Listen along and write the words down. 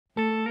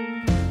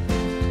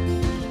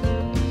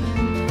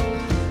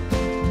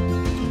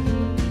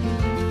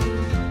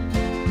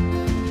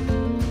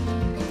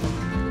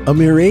A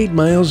mere 8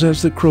 miles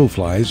as the crow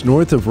flies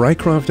north of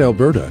Rycroft,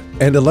 Alberta,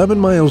 and 11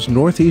 miles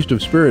northeast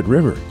of Spirit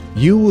River,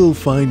 you will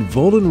find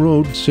Volin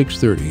Road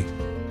 630.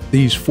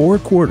 These 4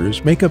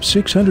 quarters make up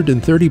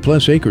 630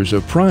 plus acres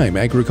of prime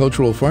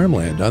agricultural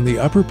farmland on the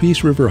Upper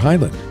Peace River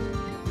highland.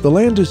 The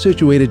land is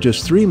situated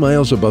just 3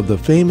 miles above the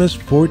famous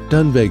Fort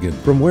Dunvegan,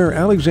 from where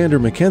Alexander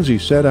Mackenzie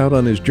set out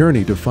on his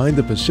journey to find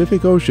the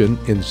Pacific Ocean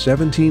in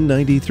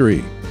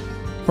 1793.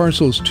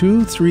 Parcels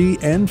 2, 3,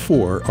 and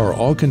 4 are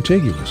all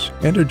contiguous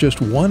and are just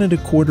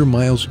 1¼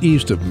 miles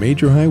east of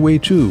Major Highway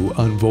 2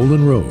 on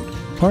Volin Road.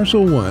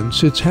 Parcel 1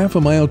 sits half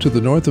a mile to the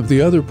north of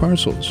the other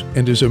parcels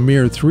and is a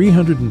mere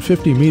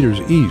 350 meters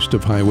east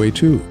of Highway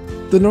 2.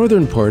 The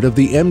northern part of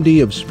the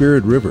MD of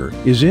Spirit River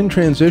is in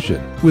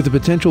transition, with the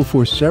potential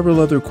for several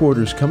other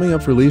quarters coming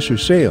up for lease or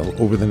sale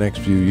over the next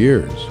few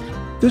years.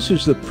 This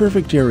is the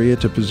perfect area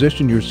to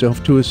position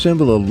yourself to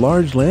assemble a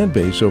large land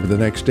base over the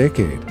next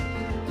decade.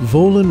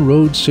 Volin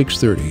Road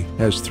 630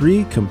 has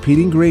 3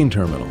 competing grain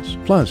terminals,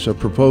 plus a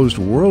proposed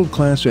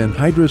world-class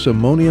anhydrous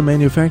ammonia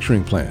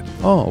manufacturing plant,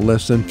 all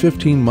less than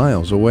 15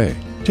 miles away.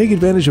 Take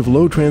advantage of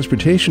low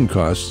transportation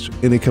costs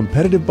in a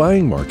competitive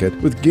buying market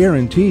with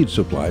guaranteed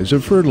supplies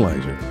of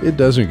fertilizer. It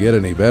doesn't get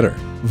any better.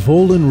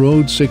 Volin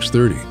Road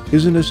 630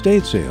 is an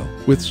estate sale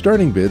with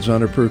starting bids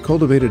on a per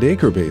cultivated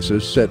acre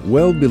basis set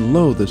well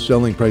below the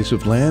selling price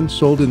of land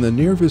sold in the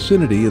near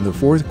vicinity in the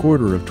 4th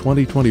quarter of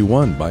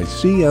 2021 by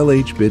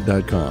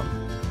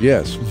CLHbid.com.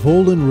 Yes,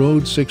 Volin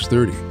Road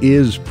 630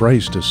 is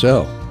priced to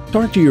sell.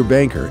 Talk to your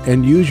banker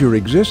and use your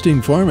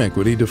existing farm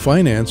equity to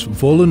finance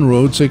Volin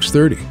Road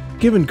 630.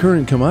 Given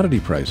current commodity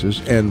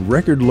prices and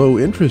record low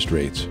interest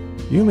rates,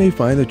 you may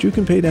find that you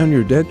can pay down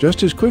your debt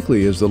just as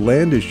quickly as the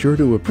land is sure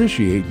to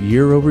appreciate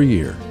year over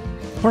year.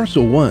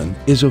 Parcel 1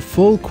 is a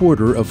full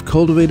quarter of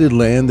cultivated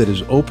land that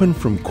is open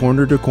from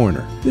corner to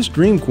corner. This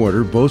dream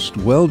quarter boasts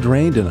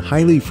well-drained and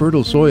highly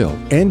fertile soil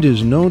and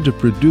is known to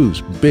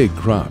produce big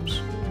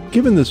crops.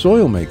 Given the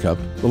soil makeup,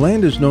 the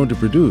land is known to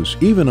produce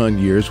even on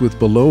years with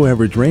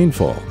below-average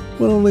rainfall.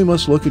 One only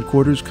must look at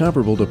quarters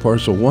comparable to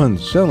Parcel 1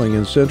 selling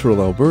in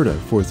central Alberta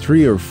for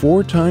 3 or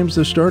 4 times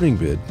the starting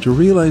bid to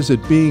realize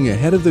that being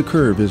ahead of the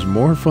curve is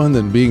more fun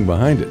than being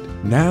behind it.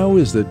 Now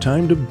is the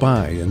time to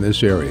buy in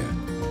this area.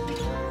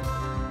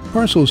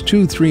 Parcels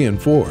 2, 3, and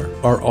 4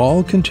 are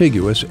all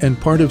contiguous and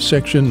part of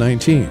Section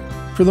 19.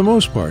 For the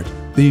most part,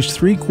 these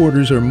 3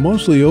 quarters are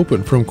mostly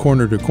open from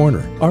corner to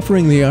corner,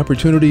 offering the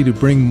opportunity to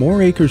bring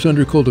more acres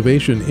under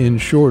cultivation in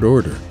short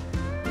order.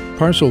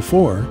 Parcel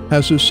 4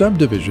 has a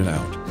subdivision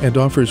out and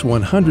offers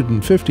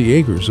 150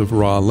 acres of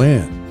raw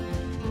land.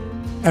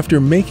 After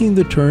making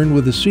the turn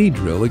with a seed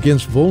drill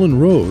against Volin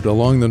Road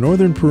along the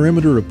northern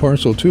perimeter of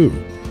Parcel 2,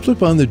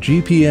 flip on the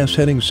GPS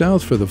heading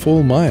south for the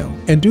full mile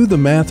and do the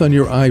math on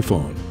your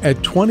iPhone. At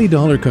 $20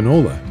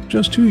 canola,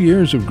 just 2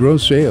 years of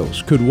gross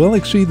sales could well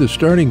exceed the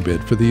starting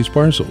bid for these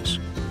parcels.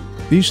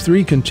 These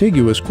 3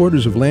 contiguous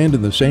quarters of land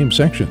in the same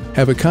section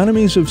have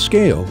economies of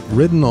scale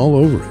written all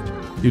over it.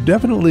 You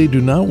definitely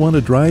do not want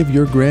to drive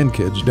your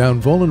grandkids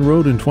down Volin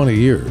Road in 20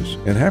 years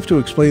and have to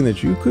explain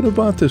that you could have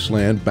bought this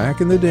land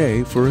back in the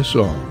day for a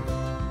song.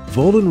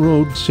 Volin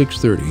Road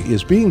 630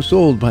 is being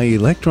sold by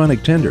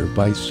electronic tender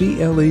by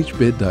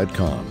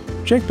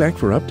CLHbid.com. Check back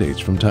for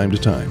updates from time to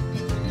time.